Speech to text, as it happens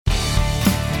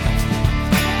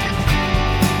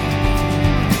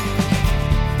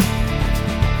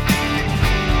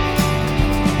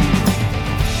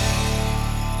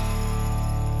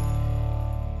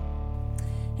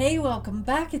welcome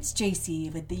back. It's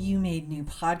JC with the You Made New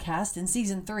podcast. In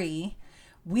season 3,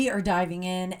 we are diving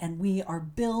in and we are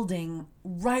building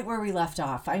right where we left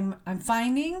off. I'm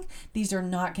finding these are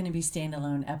not going to be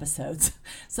standalone episodes.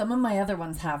 Some of my other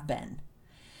ones have been.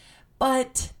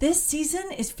 But this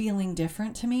season is feeling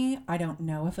different to me. I don't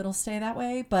know if it'll stay that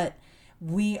way, but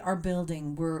we are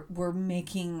building. We're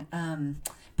making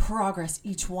progress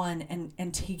each one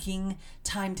and taking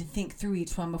time to think through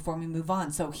each one before we move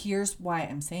on. So here's why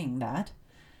I'm saying that.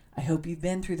 I hope you've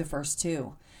been through the first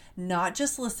 2. Not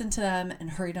just listen to them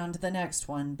and hurried on to the next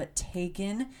one, but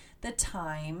taken the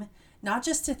time, not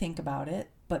just to think about it,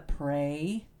 but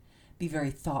pray, be very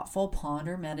thoughtful,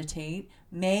 ponder, meditate,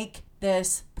 make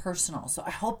this personal. So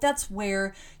I hope that's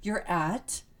where you're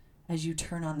at as you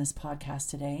turn on this podcast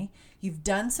today. You've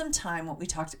done some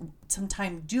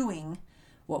time doing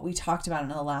what we talked about in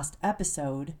the last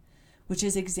episode, which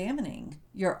is examining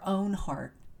your own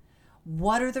heart.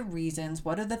 What are the reasons?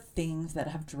 What are the things that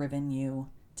have driven you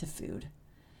to food?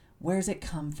 Where's it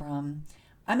come from?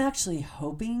 I'm actually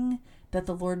hoping that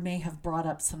the Lord may have brought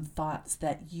up some thoughts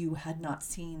that you had not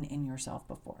seen in yourself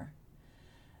before.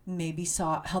 Maybe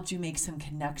helped you make some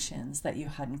connections that you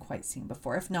hadn't quite seen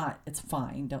before. If not, it's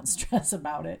fine. Don't stress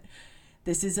about it.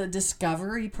 This is a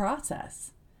discovery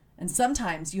process. And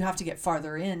sometimes you have to get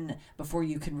farther in before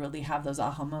you can really have those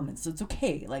aha moments. So it's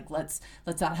okay. Let's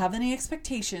not have any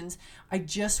expectations. I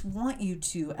just want you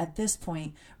to, at this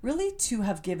point, really to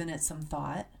have given it some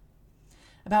thought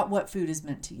about what food is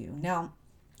meant to you. Now,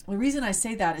 the reason I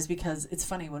say that is because it's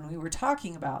funny, when we were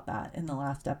talking about that in the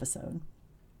last episode,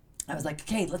 I was like,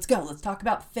 okay, let's go. Let's talk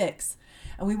about fix.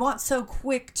 And we want so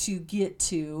quick to get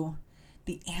to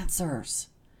the answers.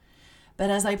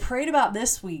 But as I prayed about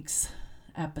this week's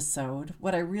episode,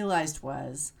 what I realized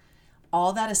was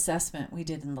all that assessment we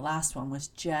did in the last one was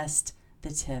just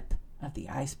the tip of the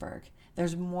iceberg.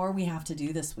 There's more we have to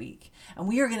do this week. And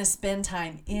we are going to spend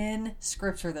time in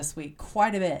scripture this week,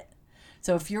 quite a bit.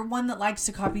 So if you're one that likes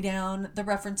to copy down the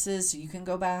references so you can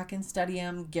go back and study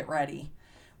them, get ready.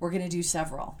 We're going to do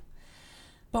several.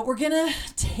 But we're going to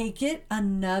take it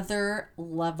another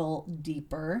level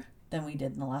deeper than we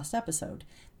did in the last episode.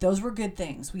 Those were good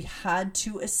things. We had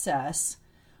to assess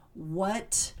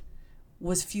what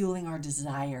was fueling our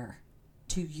desire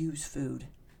to use food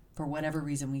for whatever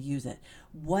reason we use it.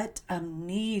 What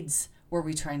needs were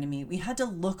we trying to meet? We had to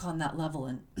look on that level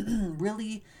and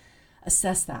really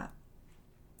assess that.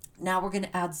 Now we're going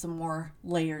to add some more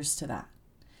layers to that.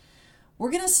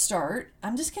 We're going to start,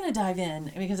 I'm just going to dive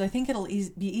in because I think it'll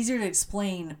be easier to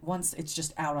explain once it's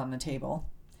just out on the table.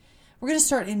 We're going to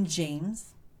start in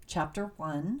James chapter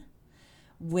 1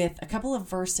 with a couple of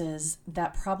verses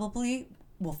that probably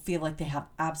will feel like they have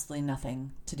absolutely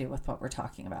nothing to do with what we're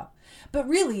talking about. But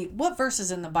really, what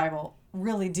verses in the Bible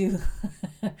really do?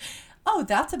 Oh,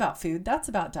 that's about food. That's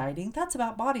about dieting. That's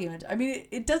about body image. I mean,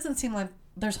 it doesn't seem like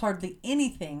there's hardly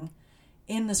anything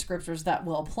in the scriptures that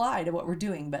will apply to what we're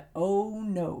doing. But oh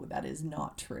no, that is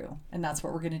not true. And that's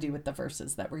what we're going to do with the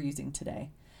verses that we're using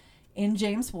today. In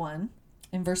James 1,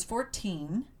 in verse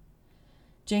 14,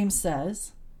 James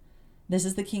says, this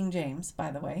is the King James,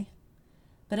 by the way,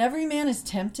 but every man is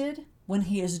tempted when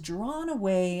he is drawn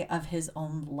away of his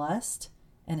own lust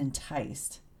and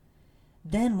enticed.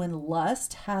 Then when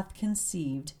lust hath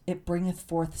conceived, it bringeth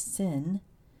forth sin,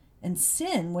 and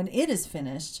sin, when it is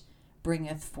finished,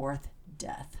 bringeth forth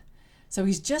death. So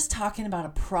he's just talking about a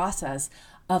process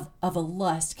of a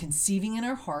lust conceiving in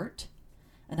our heart,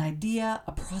 an idea,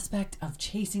 a prospect of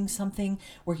chasing something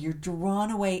where you're drawn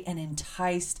away and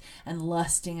enticed and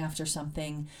lusting after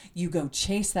something. You go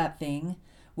chase that thing,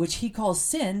 which he calls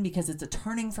sin because it's a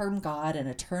turning from God and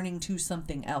a turning to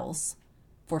something else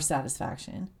for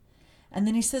satisfaction. And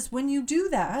then he says, when you do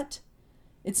that,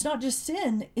 it's not just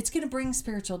sin, it's going to bring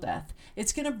spiritual death.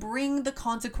 It's going to bring the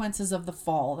consequences of the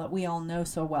fall that we all know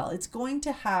so well. It's going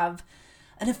to have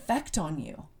an effect on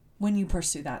you when you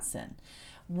pursue that sin.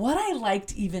 What I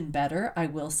liked even better, I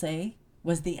will say,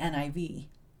 was the NIV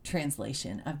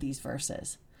translation of these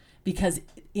verses, because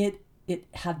it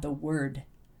had the word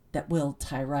that will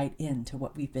tie right into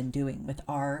what we've been doing with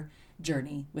our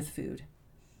journey with food.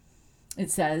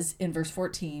 It says in verse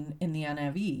 14 in the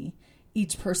NIV,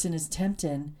 each person is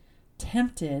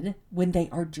tempted when they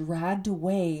are dragged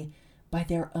away by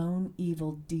their own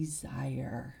evil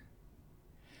desire.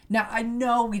 Now, I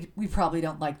know we probably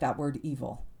don't like that word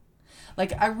evil.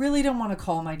 Like, I really don't want to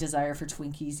call my desire for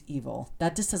Twinkies evil.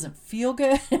 That just doesn't feel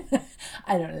good.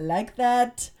 I don't like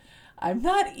that. I'm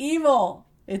not evil.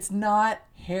 It's not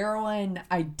heroin.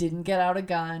 I didn't get out a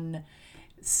gun.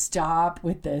 Stop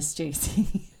with this,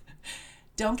 JC.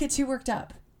 Don't get too worked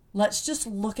up. Let's just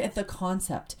look at the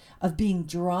concept of being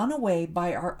drawn away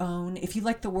by our own, if you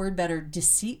like the word better,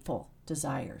 deceitful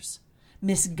desires,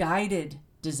 misguided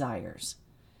desires.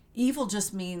 Evil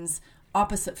just means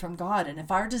opposite from God. And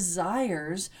if our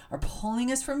desires are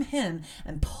pulling us from Him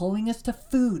and pulling us to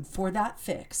food for that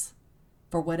fix,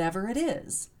 for whatever it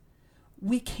is,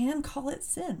 we can call it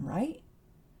sin, right?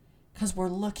 Because we're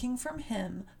looking from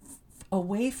Him,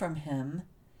 away from Him,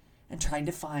 and trying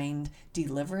to find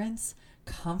deliverance,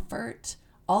 comfort,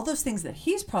 all those things that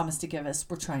He's promised to give us.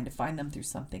 We're trying to find them through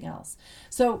something else.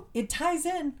 So it ties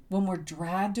in when we're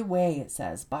dragged away, it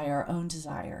says, by our own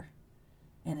desire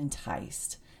and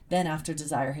enticed. Then after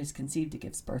desire is conceived, it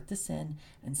gives birth to sin,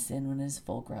 and sin, when it is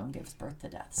full grown, gives birth to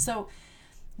death. So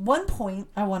one point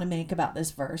I want to make about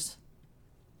this verse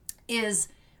is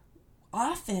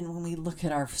often when we look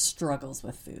at our struggles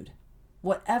with food,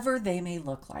 whatever they may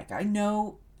look like, I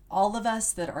know all of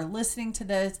us that are listening to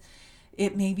this,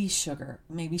 it may be sugar,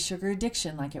 maybe sugar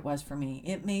addiction like it was for me.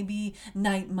 It may be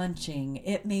night munching.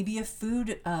 It may be a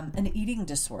food, an eating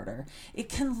disorder. It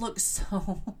can look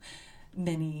so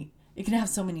many, it can have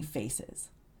so many faces.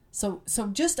 So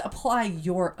just apply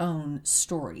your own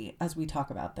story as we talk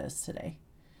about this today.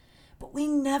 But we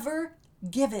never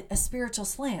give it a spiritual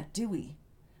slant, do we?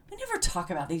 We never talk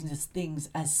about these things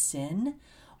as sin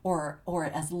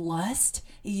or as lust.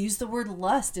 You use the word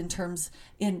lust in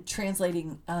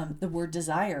translating the word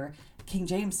desire. King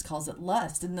James calls it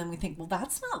lust. And then we think, well,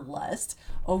 that's not lust.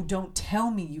 Oh, don't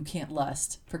tell me you can't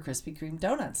lust for Krispy Kreme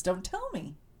donuts. Don't tell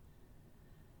me.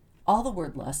 All the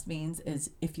word lust means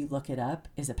is, if you look it up,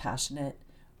 is a passionate,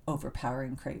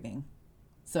 overpowering craving.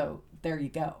 So there you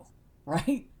go,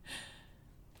 right?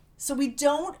 So we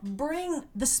don't bring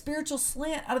the spiritual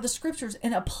slant out of the scriptures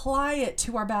and apply it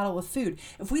to our battle with food.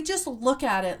 If we just look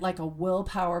at it like a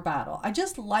willpower battle, I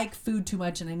just like food too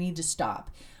much and I need to stop.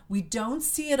 We don't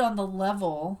see it on the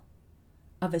level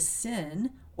of a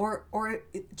sin, or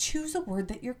choose a word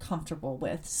that you're comfortable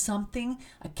with, something,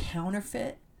 a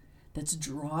counterfeit that's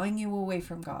drawing you away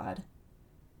from God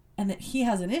and that He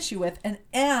has an issue with.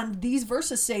 And these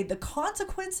verses say the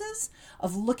consequences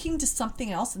of looking to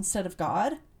something else instead of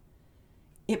God,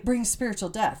 it brings spiritual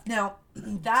death. Now,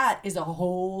 that is a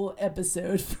whole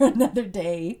episode for another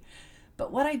day.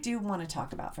 But what I do want to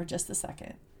talk about for just a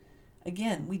second,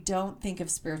 again, we don't think of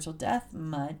spiritual death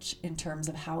much in terms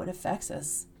of how it affects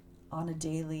us on a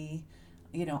daily,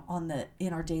 in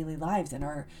our daily lives, in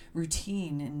our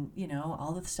routine, and,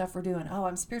 all the stuff we're doing. Oh,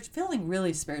 I'm feeling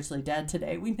really spiritually dead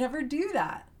today. We never do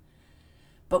that.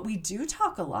 But we do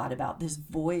talk a lot about this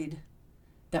void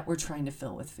that we're trying to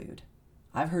fill with food.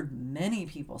 I've heard many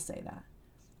people say that.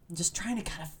 I'm just trying to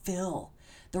kind of fill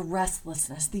the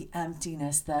restlessness, the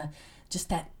emptiness, just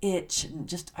that itch,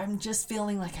 and I'm just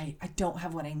feeling like I don't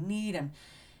have what I need. And,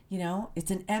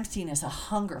 it's an emptiness, a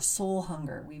hunger, soul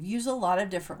hunger. We've used a lot of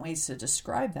different ways to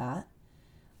describe that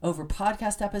over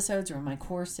podcast episodes or in my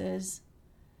courses.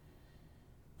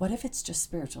 What if it's just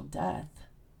spiritual death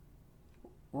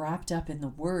wrapped up in the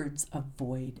words of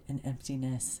void and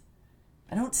emptiness?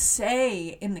 I don't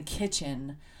say in the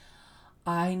kitchen,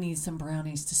 I need some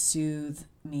brownies to soothe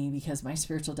me because my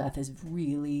spiritual death is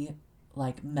really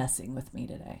messing with me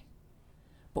today.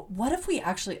 But what if we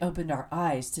actually opened our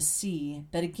eyes to see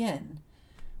that, again,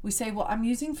 we say, well, I'm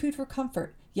using food for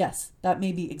comfort. Yes, that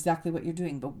may be exactly what you're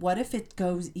doing. But what if it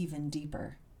goes even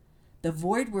deeper? The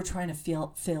void we're trying to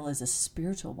fill is a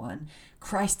spiritual one.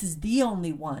 Christ is the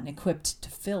only one equipped to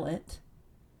fill it,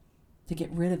 to get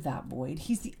rid of that void.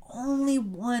 He's the only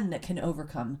one that can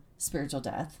overcome spiritual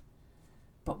death.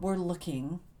 But we're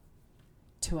looking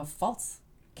to a false,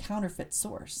 counterfeit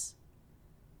source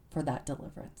for that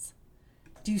deliverance.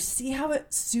 Do you see how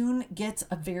it soon gets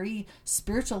a very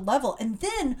spiritual level? And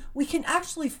then we can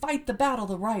actually fight the battle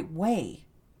the right way.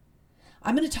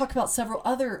 I'm going to talk about several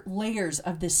other layers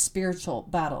of this spiritual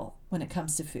battle when it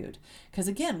comes to food. Because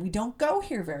again, we don't go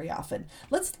here very often.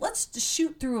 Let's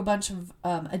shoot through a bunch of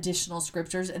additional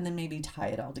scriptures and then maybe tie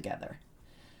it all together.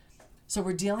 So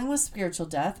we're dealing with spiritual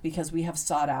death because we have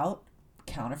sought out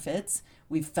counterfeits.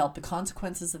 We've felt the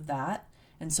consequences of that.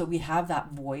 And so we have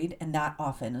that void, and that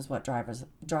often is what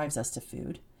drives us to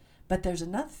food. But there's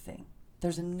another thing.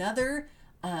 There's another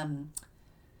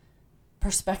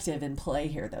perspective in play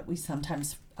here that we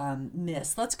sometimes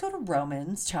miss. Let's go to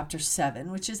Romans chapter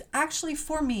 7, which is actually,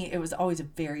 for me, it was always a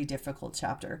very difficult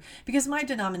chapter because my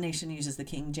denomination uses the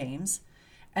King James,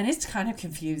 and it's kind of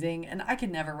confusing, and I could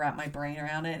never wrap my brain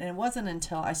around it. And it wasn't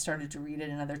until I started to read it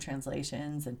in other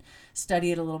translations and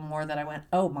study it a little more that I went,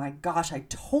 oh my gosh, I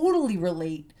totally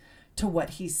relate to what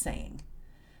he's saying.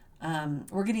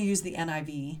 We're going to use the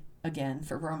NIV again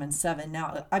for Romans 7.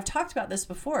 Now, I've talked about this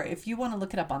before. If you want to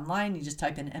look it up online, you just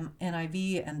type in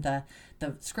NIV and the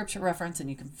scripture reference, and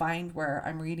you can find where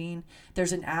I'm reading.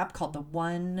 There's an app called the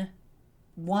One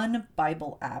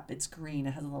Bible app. It's green.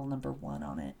 It has a little number 1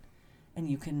 on it. And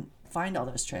you can find all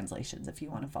those translations if you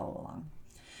want to follow along.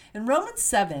 In Romans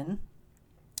 7,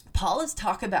 Paul is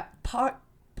talking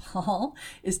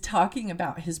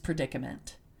about his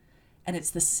predicament. And it's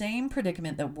the same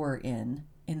predicament that we're in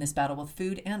this battle with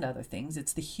food and other things.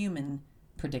 It's the human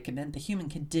predicament, the human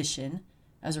condition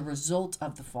as a result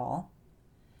of the fall.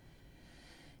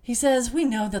 He says, we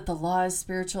know that the law is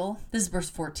spiritual. This is verse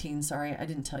 14. Sorry, I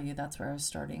didn't tell you that's where I was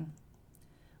starting.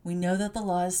 We know that the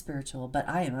law is spiritual, but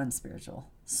I am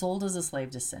unspiritual, sold as a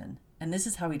slave to sin. And this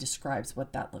is how he describes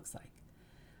what that looks like.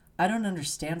 I don't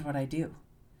understand what I do.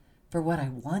 For what I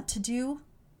want to do,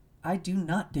 I do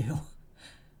not do.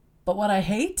 But what I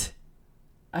hate,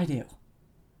 I do.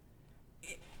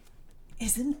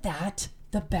 Isn't that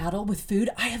the battle with food?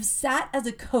 I have sat as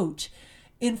a coach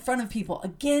in front of people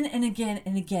again and again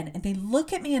and again, and they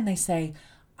look at me and they say,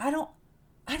 I don't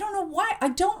know why. I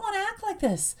don't want to act like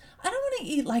this. I don't want to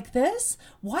eat like this.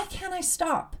 Why can't I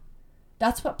stop?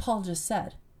 That's what Paul just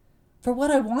said. For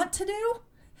what I want to do,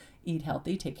 eat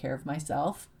healthy, take care of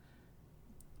myself, ...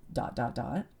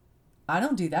 I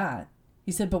don't do that.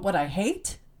 He said, but what I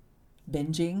hate,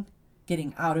 binging,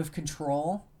 getting out of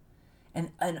control,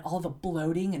 and all the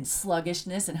bloating and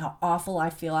sluggishness and how awful I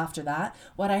feel after that,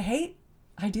 what I hate,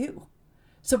 I do.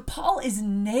 So Paul is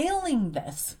nailing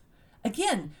this.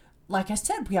 Again, like I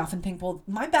said, we often think, well,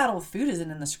 my battle with food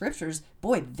isn't in the scriptures.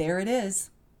 Boy, there it is.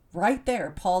 Right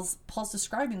there. Paul's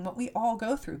describing what we all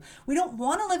go through. We don't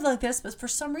want to live like this, but for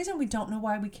some reason we don't know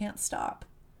why we can't stop.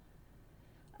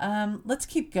 Let's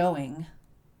keep going.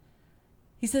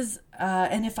 He says,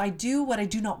 and if I do what I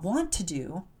do not want to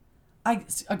do, I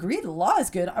agree the law is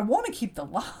good. I want to keep the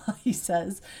law, he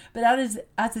says. But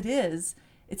as it is,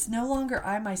 it's no longer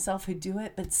I myself who do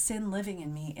it, but sin living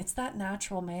in me. It's that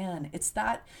natural man. It's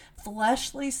that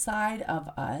fleshly side of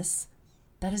us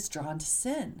that is drawn to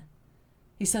sin.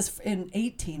 He says in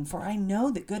 18, for I know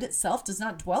that good itself does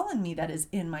not dwell in me, that is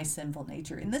in my sinful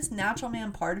nature. In this natural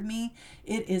man part of me,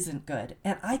 it isn't good.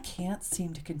 And I can't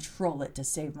seem to control it to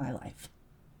save my life.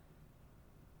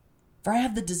 For I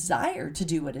have the desire to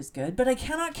do what is good, but I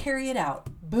cannot carry it out.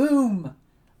 Boom.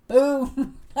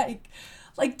 Boom.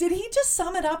 Like, did he just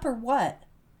sum it up or what?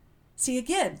 See,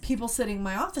 again, people sitting in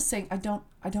my office saying, I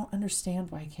don't understand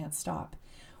why I can't stop.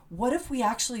 What if we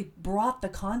actually brought the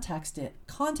context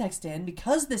in,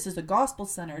 because this is a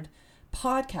gospel-centered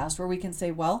podcast where we can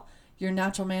say, well, your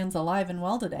natural man's alive and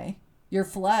well today. Your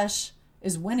flesh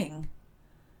is winning.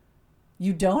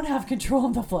 You don't have control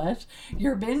of the flesh.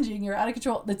 You're binging. You're out of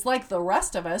control. It's like the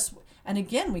rest of us. And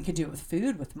again, we could do it with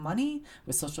food, with money,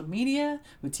 with social media,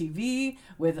 with TV,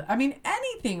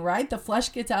 anything, right? The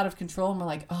flesh gets out of control and we're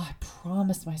like, oh, I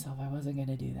promised myself I wasn't going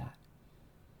to do that.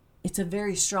 It's a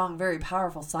very strong, very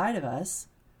powerful side of us.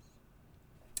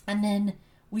 And then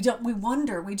we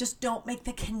wonder, we just don't make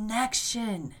the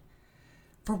connection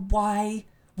for why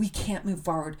we can't move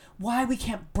forward, why we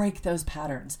can't break those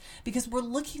patterns. Because we're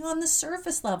looking on the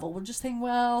surface level. We're just saying,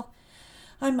 well,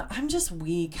 I'm just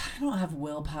weak. I don't have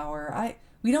willpower.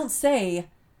 We don't say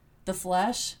the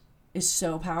flesh is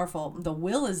so powerful. The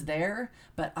will is there,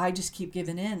 but I just keep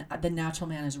giving in. The natural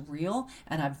man is real,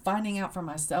 and I'm finding out for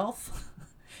myself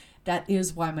that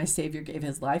is why my Savior gave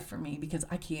his life for me, because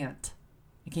I can't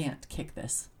kick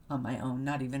this on my own,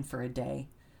 not even for a day.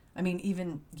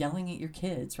 Even yelling at your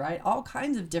kids, right? All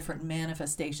kinds of different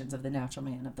manifestations of the natural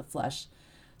man, of the flesh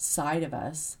side of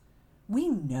us. We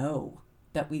know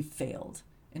that we've failed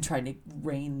in trying to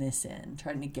rein this in,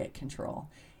 trying to get control.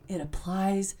 It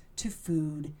applies to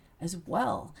food as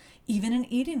well. Even an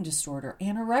eating disorder,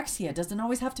 anorexia, doesn't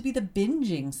always have to be the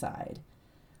binging side.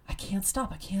 I can't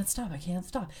stop.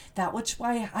 That which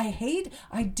I hate,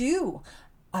 I do.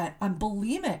 I'm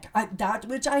bulimic. That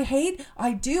which I hate,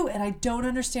 I do. And I don't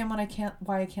understand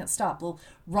why I can't stop. Well,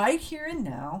 right here and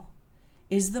now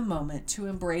is the moment to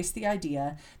embrace the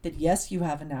idea that yes, you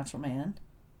have a natural man.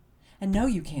 And no,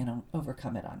 you can't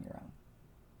overcome it on your own.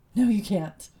 No, you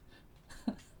can't.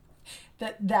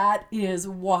 That is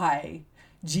why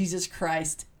Jesus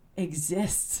Christ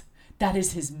exists. That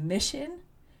is his mission,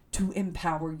 to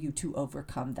empower you to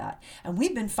overcome that. And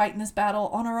we've been fighting this battle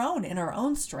on our own, in our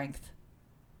own strength.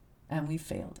 And we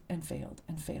failed and failed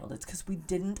and failed. It's because we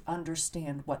didn't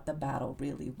understand what the battle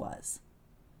really was.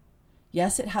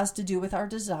 Yes, it has to do with our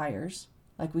desires,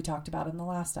 like we talked about in the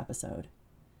last episode.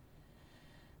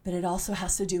 But it also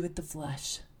has to do with the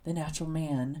flesh, the natural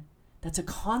man. That's a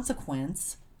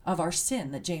consequence of our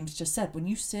sin that James just said. When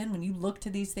you sin, when you look to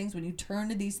these things, when you turn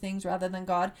to these things rather than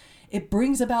God, it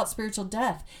brings about spiritual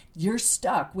death. You're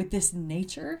stuck with this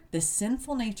nature, this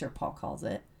sinful nature, Paul calls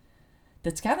it,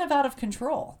 that's kind of out of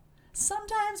control.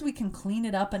 Sometimes we can clean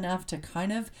it up enough to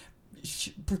kind of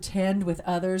pretend with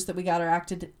others that we got our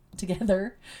act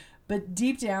together. But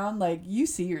deep down, like, you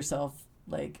see yourself,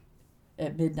 like,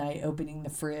 at midnight opening the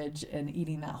fridge and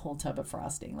eating that whole tub of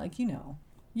frosting. Like, you know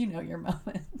your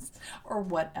moments or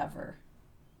whatever.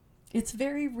 It's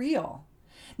very real.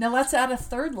 Now let's add a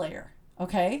third layer,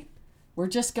 okay? We're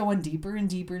just going deeper and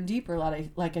deeper and deeper.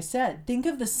 Like I said, think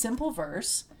of the simple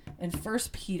verse in 1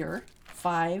 Peter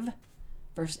 5,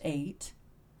 verse 8.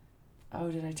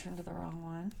 Oh, did I turn to the wrong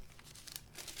one?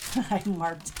 I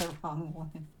marked the wrong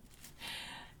one.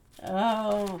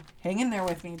 Oh, hang in there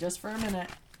with me just for a minute.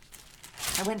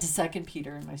 I went to 2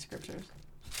 Peter in my scriptures.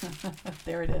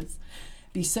 There it is.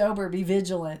 Be sober, be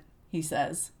vigilant, he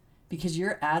says, because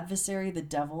your adversary, the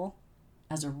devil,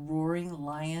 as a roaring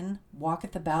lion,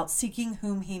 walketh about, seeking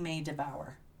whom he may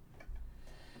devour.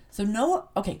 So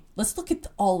let's look at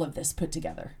all of this put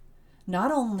together.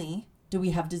 Not only do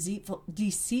we have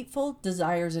deceitful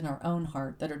desires in our own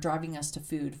heart that are driving us to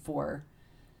food for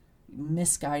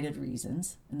misguided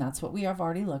reasons, and that's what we have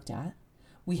already looked at.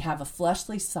 We have a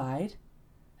fleshly side,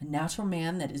 a natural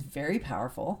man that is very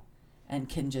powerful and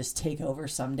can just take over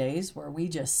some days where we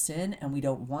just sin and we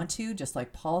don't want to, just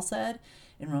like Paul said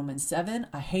in Romans 7,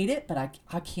 I hate it, but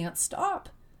I can't stop.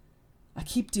 I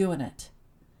keep doing it.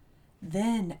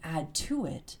 Then add to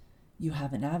it, you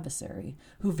have an adversary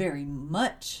who very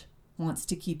much wants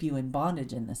to keep you in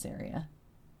bondage in this area.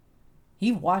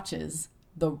 He watches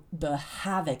the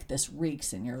havoc this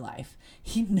wreaks in your life.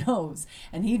 He knows,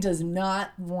 and he does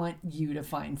not want you to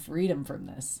find freedom from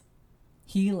this,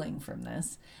 healing from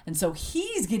this. And so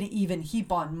he's going to even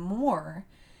heap on more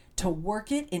to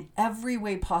work it in every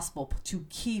way possible to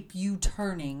keep you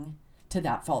turning to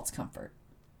that false comfort,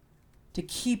 to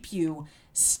keep you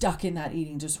stuck in that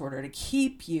eating disorder, to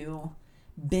keep you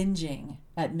binging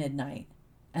at midnight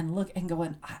and look and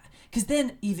going, because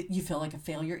then even you feel like a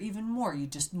failure even more. You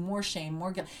just more shame,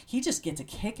 more guilt. He just gets a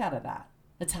kick out of that.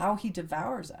 That's how he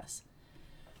devours us.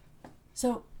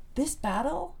 So this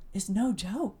battle is no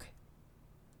joke.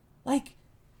 Like,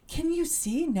 can you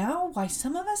see now why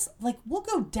some of us, like, we'll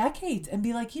go decades and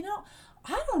be like,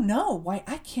 I don't know why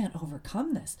I can't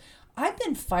overcome this. I've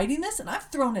been fighting this and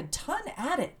I've thrown a ton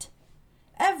at it.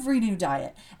 Every new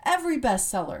diet, every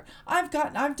bestseller. I've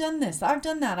done this, I've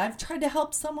done that. I've tried to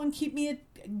help someone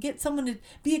get someone to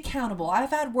be accountable.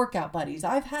 I've had workout buddies.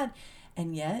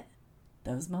 And yet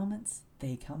those moments,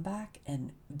 they come back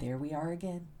and there we are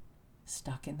again,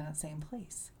 stuck in that same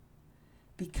place.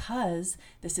 Because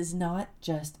this is not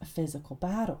just a physical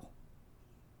battle.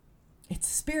 It's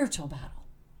a spiritual battle.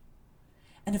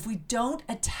 And if we don't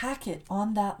attack it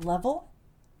on that level,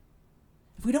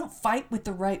 if we don't fight with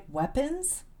the right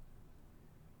weapons,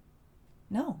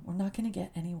 no, we're not going to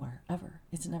get anywhere, ever.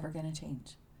 It's never going to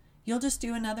change. You'll just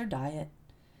do another diet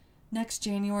next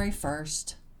January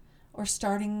 1st or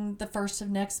starting the 1st of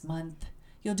next month.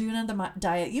 You'll do another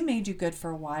diet. You made you good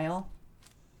for a while.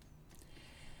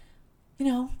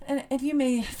 And you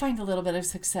may find a little bit of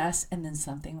success and then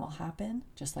something will happen,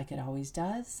 just like it always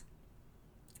does.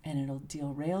 And it'll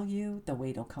derail you. The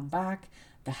weight will come back.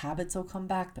 The habits will come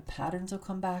back. The patterns will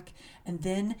come back. And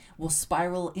then we'll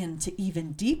spiral into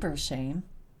even deeper shame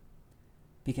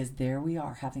because there we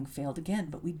are having failed again,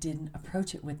 but we didn't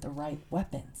approach it with the right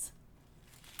weapons.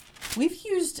 We've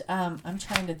used, I'm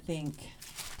trying to think.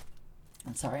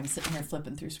 I'm sorry, I'm sitting here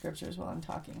flipping through scriptures while I'm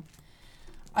talking.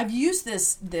 I've used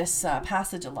this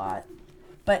passage a lot,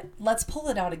 but let's pull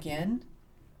it out again,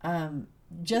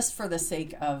 just for the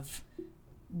sake of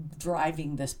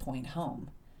driving this point home.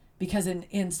 Because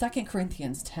in 2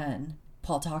 Corinthians 10,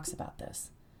 Paul talks about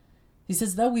this. He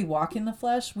says, though we walk in the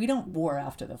flesh, we don't war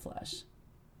after the flesh.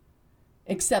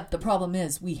 Except the problem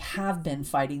is we have been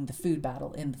fighting the food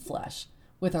battle in the flesh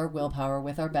with our willpower,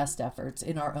 with our best efforts,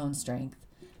 in our own strength.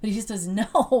 But he says,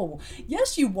 no,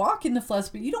 yes, you walk in the flesh,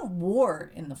 but you don't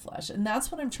war in the flesh. And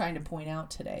that's what I'm trying to point out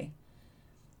today,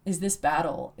 is this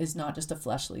battle is not just a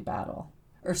fleshly battle,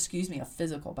 a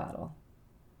physical battle.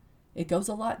 It goes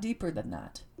a lot deeper than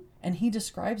that. And he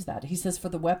describes that. He says, for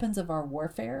the weapons of our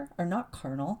warfare are not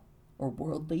carnal or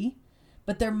worldly,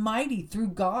 but they're mighty through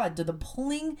God to the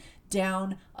pulling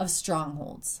down of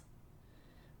strongholds.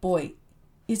 Boy,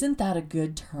 isn't that a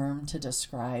good term to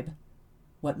describe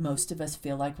what most of us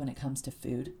feel like when it comes to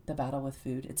food, the battle with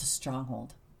food? It's a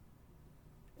stronghold.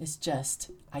 It's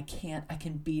just, I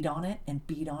can beat on it and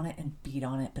beat on it and beat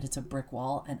on it, but it's a brick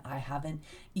wall and I haven't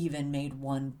even made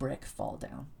one brick fall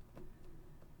down.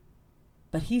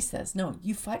 But he says, no,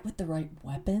 you fight with the right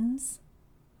weapons.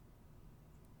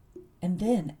 And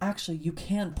then actually you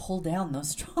can pull down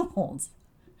those strongholds.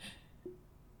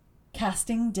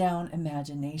 Casting down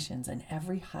imaginations and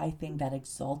every high thing that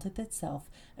exalteth itself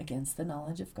against the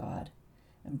knowledge of God,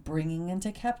 and bringing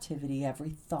into captivity every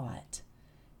thought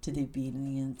to the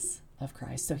obedience of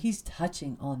Christ. So he's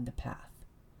touching on the path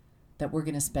that we're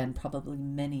going to spend probably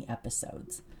many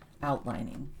episodes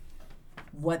outlining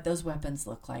what those weapons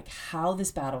look like, how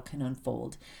this battle can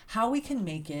unfold, how we can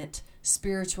make it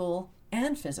spiritual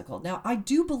and physical. Now, I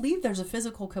do believe there's a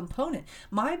physical component.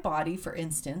 My body, for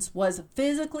instance, was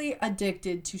physically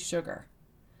addicted to sugar.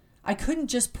 I couldn't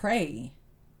just pray.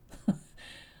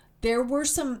 There were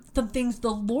some things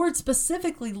the Lord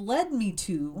specifically led me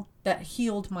to that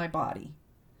healed my body.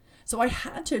 So I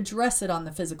had to address it on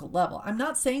the physical level. I'm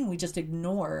not saying we just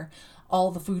ignore all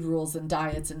the food rules and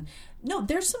diets. And no,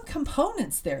 there's some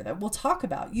components there that we'll talk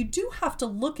about. You do have to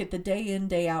look at the day in,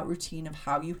 day out routine of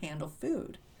how you handle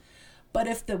food. But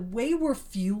if the way we're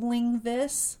fueling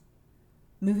this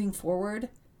moving forward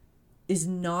is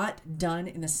not done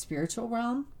in the spiritual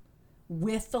realm,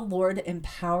 with the Lord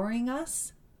empowering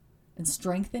us and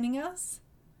strengthening us,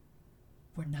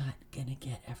 we're not going to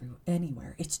get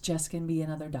anywhere. It's just going to be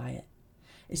another diet.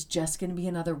 It's just going to be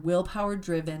another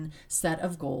willpower-driven set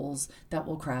of goals that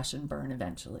will crash and burn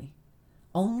eventually.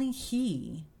 Only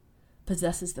He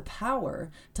possesses the power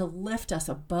to lift us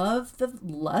above the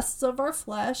lusts of our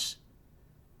flesh.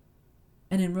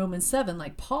 And in Romans 7,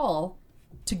 like Paul,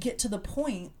 to get to the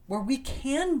point where we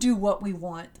can do what we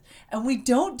want and we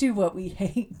don't do what we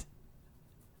hate.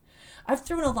 I've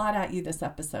thrown a lot at you this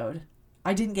episode.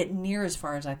 I didn't get near as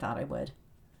far as I thought I would.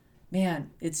 Man,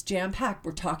 it's jam-packed.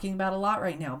 We're talking about a lot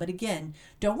right now. But again,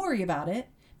 don't worry about it.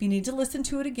 If you need to listen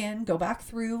to it again, go back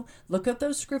through, look up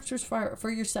those scriptures for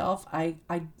yourself.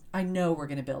 I know we're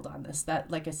going to build on this. That,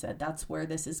 like I said, that's where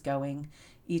this is going.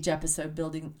 Each episode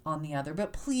building on the other.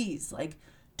 But please,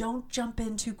 don't jump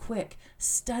in too quick.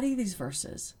 Study these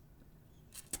verses.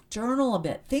 Journal a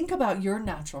bit. Think about your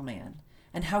natural man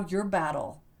and how your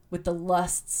battle with the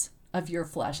lusts of your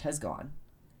flesh has gone.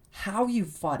 How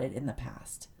you've fought it in the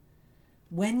past.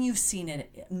 When you've seen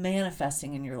it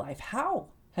manifesting in your life, how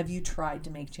have you tried to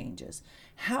make changes?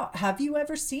 How have you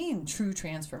ever seen true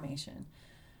transformation?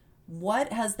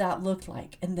 What has that looked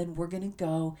like? And then we're going to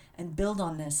go and build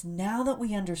on this now that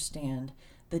we understand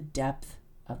the depth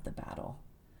of the battle.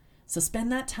 So spend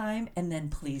that time and then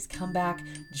please come back,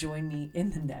 join me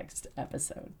in the next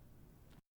episode.